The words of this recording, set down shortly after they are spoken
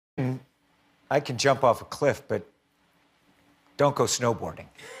I can jump off a cliff, but don't go snowboarding.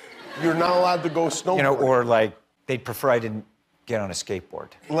 You're not allowed to go snowboarding. You know, or like, they'd prefer I didn't get on a skateboard.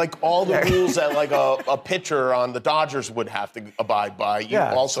 Like all the rules that like a pitcher on the Dodgers would have to abide by, you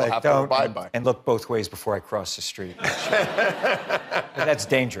also have to abide by. And look both ways before I cross the street. That's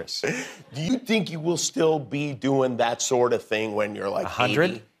dangerous. Do you think you will still be doing that sort of thing when you're like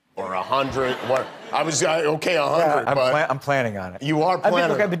 100? Or 100? What? I was, okay, 100, Yeah, but... I'm planning on it. You are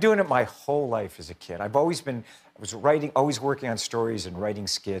planning? I've been doing it my whole life as a kid. I was writing, always working on stories and writing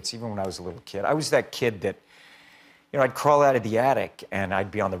skits, even when I was a little kid. I was that kid that, you know, I'd crawl out of the attic and I'd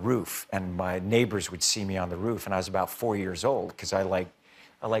be on the roof, and my neighbors would see me on the roof, and I was about 4 years old, because I like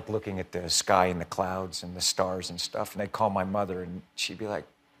looking at the sky and the clouds and the stars and stuff, and I'd call my mother, and she'd be like,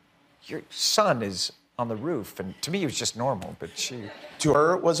 your son is on the roof, and to me it was just normal, but she... To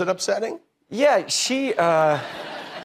her, was it upsetting? Yeah, she,